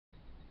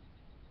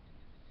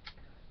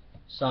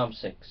Psalm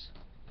 6.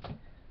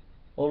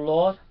 O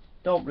Lord,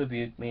 don't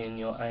rebuke me in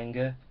your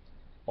anger,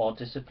 or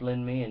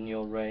discipline me in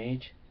your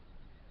rage.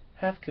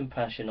 Have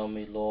compassion on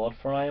me, Lord,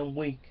 for I am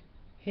weak.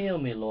 Heal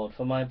me, Lord,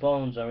 for my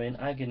bones are in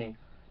agony.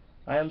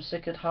 I am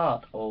sick at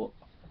heart.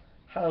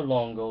 How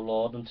long, O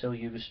Lord, until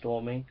you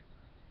restore me?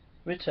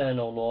 Return,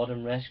 O Lord,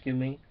 and rescue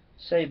me.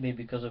 Save me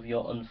because of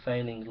your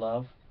unfailing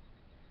love.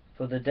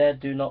 For the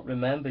dead do not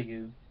remember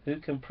you. Who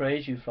can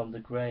praise you from the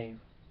grave?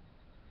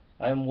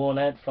 I am worn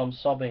out from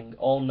sobbing.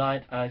 All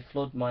night I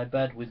flood my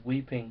bed with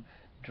weeping,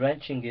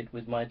 drenching it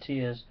with my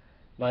tears.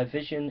 My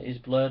vision is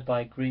blurred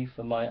by grief,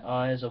 and my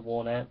eyes are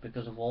worn out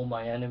because of all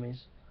my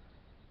enemies.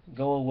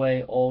 Go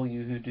away, all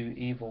you who do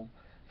evil,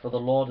 for the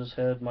Lord has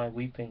heard my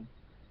weeping.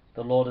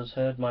 The Lord has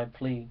heard my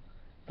plea.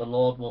 The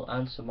Lord will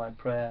answer my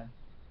prayer.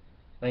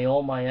 May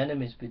all my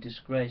enemies be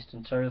disgraced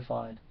and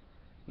terrified.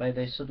 May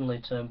they suddenly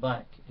turn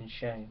back in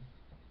shame.